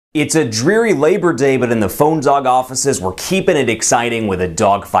It's a dreary Labor Day, but in the PhoneDog offices, we're keeping it exciting with a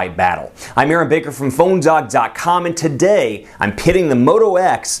dogfight battle. I'm Aaron Baker from PhoneDog.com, and today I'm pitting the Moto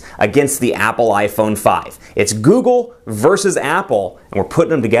X against the Apple iPhone 5. It's Google versus Apple, and we're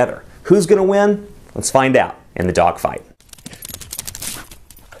putting them together. Who's going to win? Let's find out in the dogfight.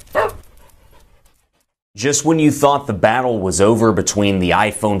 Just when you thought the battle was over between the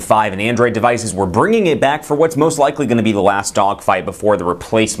iPhone 5 and Android devices, we're bringing it back for what's most likely going to be the last dogfight before the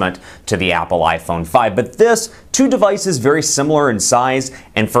replacement to the Apple iPhone 5. But this, two devices very similar in size,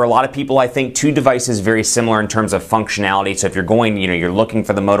 and for a lot of people, I think two devices very similar in terms of functionality. So if you're going, you're looking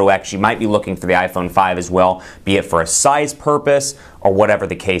for the Moto X, you might be looking for the iPhone 5 as well, be it for a size purpose or whatever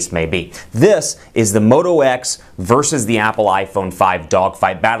the case may be. This is the Moto X versus the Apple iPhone 5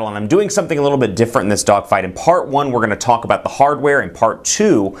 dogfight battle, and I'm doing something a little bit different in this dogfight. In part one, we're going to talk about the hardware. In part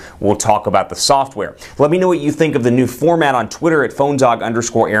two, we'll talk about the software. Let me know what you think of the new format on Twitter at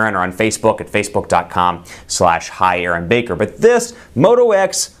PhoneDog_Aaron or on Facebook at Facebook.com/HiAaronBaker. But this, Moto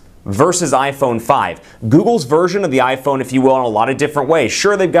X versus iPhone 5. Google's version of the iPhone, if you will, in a lot of different ways.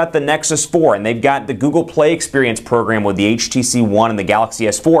 Sure, they've got the Nexus 4 and they've got the Google Play Experience program with the HTC One and the Galaxy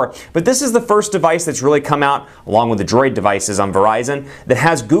S4, but this is the first device that's really come out, along with the Droid devices on Verizon, that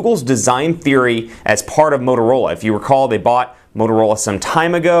has Google's design theory as part of Motorola. If you recall, they bought Motorola some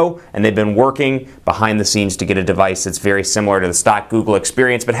time ago, and they've been working behind the scenes to get a device that's very similar to the stock Google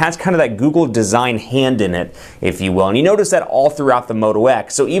experience, but has kind of that Google design hand in it, if you will. And you notice that all throughout the Moto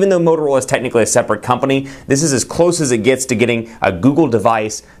X. So even though Motorola is technically a separate company, this is as close as it gets to getting a Google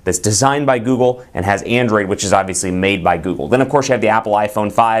device that's designed by Google and has Android, which is obviously made by Google. Then, of course, you have the Apple iPhone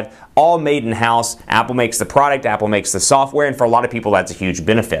 5, all made in-house. Apple makes the product, Apple makes the software, and for a lot of people, that's a huge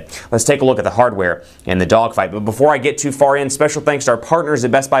benefit. Let's take a look at the hardware in the dogfight. But before I get too far in, special thanks to our partners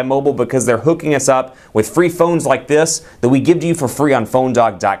at Best Buy Mobile, because they're hooking us up with free phones like this that we give to you for free on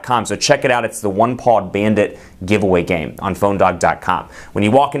PhoneDog.com. So check it out. It's the One-Pawed Bandit giveaway game on PhoneDog.com. When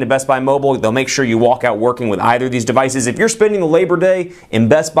you walk into Best Buy Mobile, they'll make sure you walk out working with either of these devices. If you're spending the Labor Day in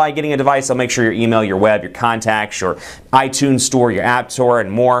Best Buy getting a device, they'll make sure your email, your web, your contacts, your iTunes Store, your App Store,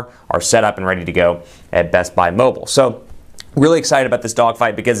 and more are set up and ready to go at Best Buy Mobile. So really excited about this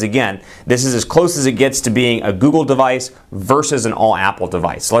dogfight because, again, this is as close as it gets to being a Google device versus an all-Apple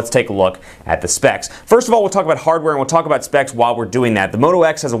device. So let's take a look at the specs. First of all, we'll talk about hardware and we'll talk about specs while we're doing that. The Moto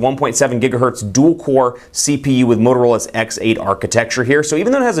X has a 1.7 gigahertz dual-core CPU with Motorola's X8 architecture here. So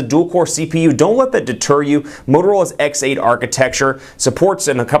even though it has a dual-core CPU, don't let that deter you. Motorola's X8 architecture supports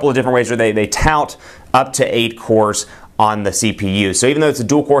in a couple of different ways where they tout up to 8 cores on the CPU. So even though it's a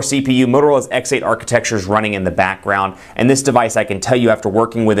dual-core CPU, Motorola's X8 architecture is running in the background. And this device, I can tell you after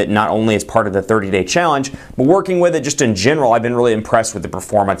working with it, not only as part of the 30-day challenge, but working with it just in general, I've been really impressed with the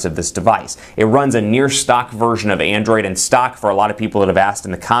performance of this device. It runs a near-stock version of Android, and stock, for a lot of people that have asked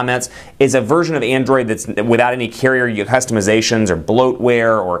in the comments, is a version of Android that's without any carrier customizations or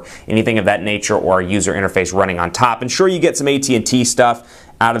bloatware or anything of that nature, or a user interface running on top. And sure, you get some AT&T stuff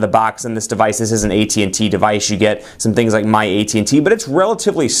out of the box in this device. This is an AT&T device. You get some things like My AT&T, but it's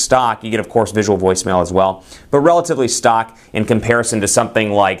relatively stock. You get, of course, visual voicemail as well, but relatively stock in comparison to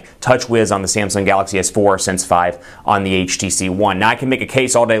something like TouchWiz on the Samsung Galaxy S4 or Sense 5 on the HTC One. Now, I can make a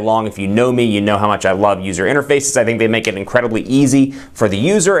case all day long. If you know me, you know how much I love user interfaces. I think they make it incredibly easy for the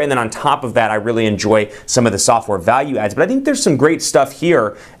user, and then on top of that, I really enjoy some of the software value adds, but I think there's some great stuff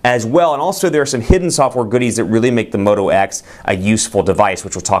here as well, and also there are some hidden software goodies that really make the Moto X a useful device,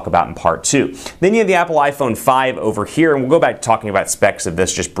 which we'll talk about in part two. Then you have the Apple iPhone 5 over here, and we'll go back to talking about specs of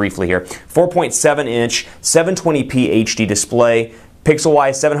this just briefly here. 4.7-inch, 720p HD display.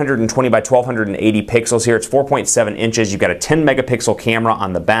 Pixel-wise, 720 by 1280 pixels here. It's 4.7 inches. You've got a 10 megapixel camera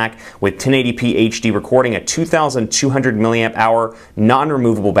on the back with 1080p HD recording, a 2,200 milliamp hour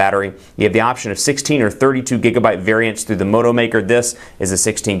non-removable battery. You have the option of 16 or 32 gigabyte variants through the Moto Maker. This is a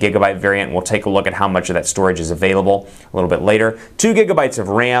 16 gigabyte variant. We'll take a look at how much of that storage is available a little bit later. 2 gigabytes of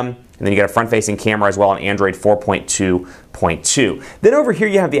RAM. And then you got a front-facing camera as well on Android 4.2.2. Then over here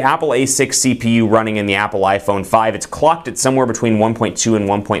you have the Apple A6 CPU running in the Apple iPhone 5. It's clocked at somewhere between 1.2 and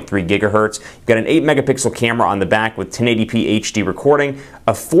 1.3 gigahertz. You've got an 8 megapixel camera on the back with 1080p HD recording,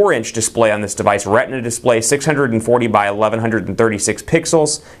 a 4-inch display on this device, Retina display, 640 by 1136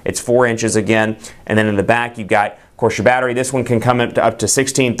 pixels. It's 4 inches again. And then in the back you've got, of course, your battery. This one can come up to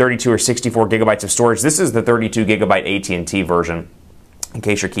 16, 32, or 64 gigabytes of storage. This is the 32 gigabyte AT&T version, in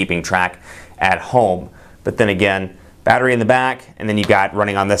case you're keeping track at home. But then again, battery in the back, and then you got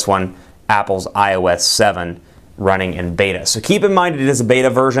running on this one Apple's iOS 7 running in beta. So keep in mind it is a beta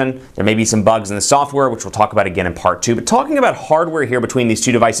version. There may be some bugs in the software, which we'll talk about again in part 2. But talking about hardware here between these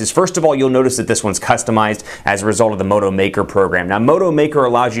two devices, first of all, you'll notice that this one's customized as a result of the Moto Maker program. Now, Moto Maker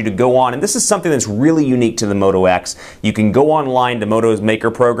allows you to go on, and this is something that's really unique to the Moto X. You can go online to Moto's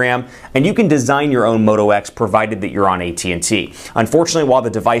Maker program, and you can design your own Moto X provided that you're on AT&T. Unfortunately, while the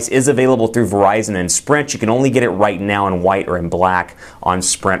device is available through Verizon and Sprint, you can only get it right now in white or in black on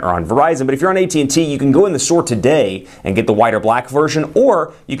Sprint or on Verizon. But if you're on AT&T, you can go in the store today and get the white or black version,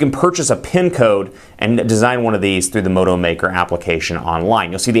 or you can purchase a pin code and design one of these through the Moto Maker application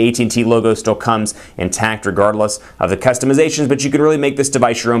online. You'll see the AT&T logo still comes intact regardless of the customizations, but you can really make this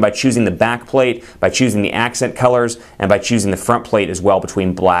device your own by choosing the back plate, by choosing the accent colors, and by choosing the front plate as well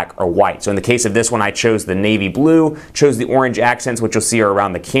between black or white. So in the case of this one, I chose the navy blue, chose the orange accents, which you'll see are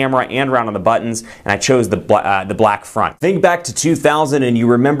around the camera and around on the buttons, and I chose the black front. Think back to 2000 and you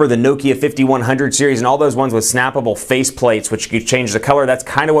remember the Nokia 5100 series and all those ones with snappable face plates, which you change the color. That's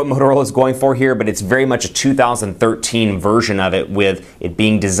kind of what Motorola is going for here, but it's very much a 2013 version of it, with it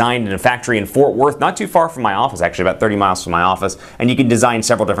being designed in a factory in Fort Worth, not too far from my office, actually about 30 miles from my office, and you can design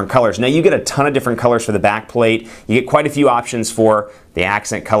several different colors. Now you get a ton of different colors for the back plate. You get quite a few options for the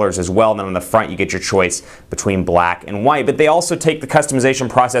accent colors as well. And then on the front you get your choice between black and white. But they also take the customization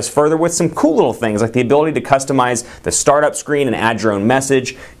process further with some cool little things like the ability to customize the startup screen and add your own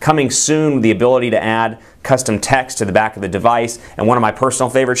message. Coming soon, the ability to add custom text to the back of the device. And one of my personal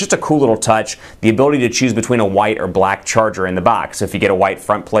favorites, just a cool little touch, the ability to choose between a white or black charger in the box. So if you get a white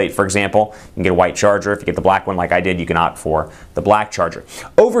front plate, for example, you can get a white charger. If you get the black one like I did, you can opt for the black charger.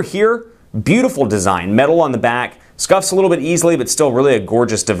 Over here, beautiful design, metal on the back. Scuffs a little bit easily, but still really a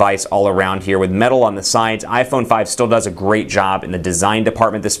gorgeous device all around here with metal on the sides. iPhone 5 still does a great job in the design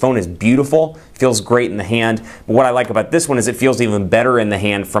department. This phone is beautiful, feels great in the hand. But what I like about this one is it feels even better in the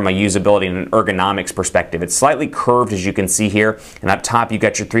hand from a usability and an ergonomics perspective. It's slightly curved, as you can see here. And up top, you've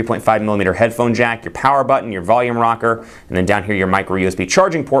got your 3.5mm headphone jack, your power button, your volume rocker, and then down here, your micro USB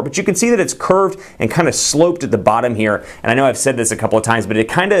charging port. But you can see that it's curved and kind of sloped at the bottom here. And I know I've said this a couple of times, but it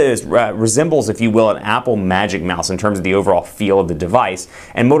kind of resembles, if you will, an Apple Magic Mouse in terms of the overall feel of the device.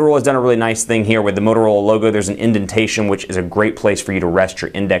 And Motorola has done a really nice thing here with the Motorola logo. There's an indentation, which is a great place for you to rest your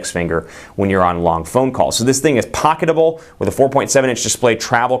index finger when you're on long phone calls. So this thing is pocketable with a 4.7-inch display.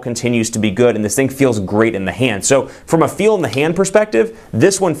 Travel continues to be good, and this thing feels great in the hand. So from a feel in the hand perspective,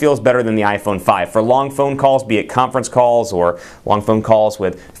 this one feels better than the iPhone 5. For long phone calls, be it conference calls or long phone calls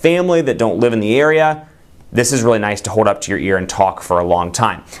with family that don't live in the area, this is really nice to hold up to your ear and talk for a long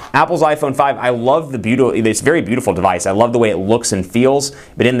time. Apple's iPhone 5, I love the beautiful, it's a very beautiful device. I love the way it looks and feels,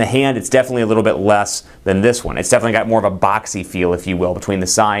 but in the hand, it's definitely a little bit less than this one. It's definitely got more of a boxy feel, if you will, between the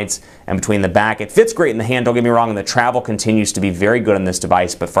sides and between the back. It fits great in the hand, don't get me wrong, and the travel continues to be very good on this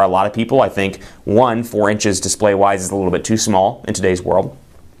device, but for a lot of people, I think, 4 inches display-wise is a little bit too small in today's world.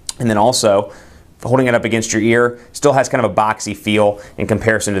 And then also, holding it up against your ear, still has kind of a boxy feel in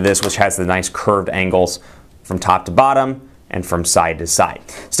comparison to this, which has the nice curved angles from top to bottom and from side to side.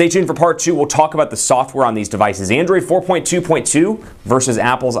 Stay tuned for part 2. We'll talk about the software on these devices. Android 4.2.2 versus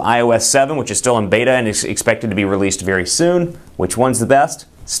Apple's iOS 7, which is still in beta and is expected to be released very soon. Which one's the best?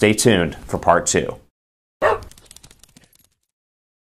 Stay tuned for part 2.